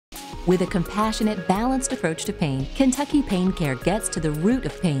With a compassionate, balanced approach to pain, Kentucky Pain Care gets to the root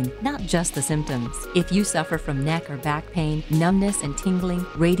of pain, not just the symptoms. If you suffer from neck or back pain, numbness and tingling,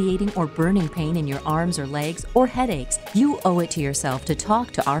 radiating or burning pain in your arms or legs, or headaches, you owe it to yourself to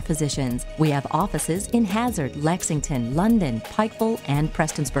talk to our physicians. We have offices in Hazard, Lexington, London, Pikeville, and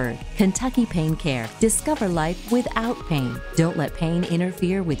Prestonsburg. Kentucky Pain Care. Discover life without pain. Don't let pain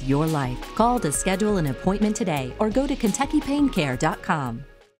interfere with your life. Call to schedule an appointment today or go to KentuckyPainCare.com.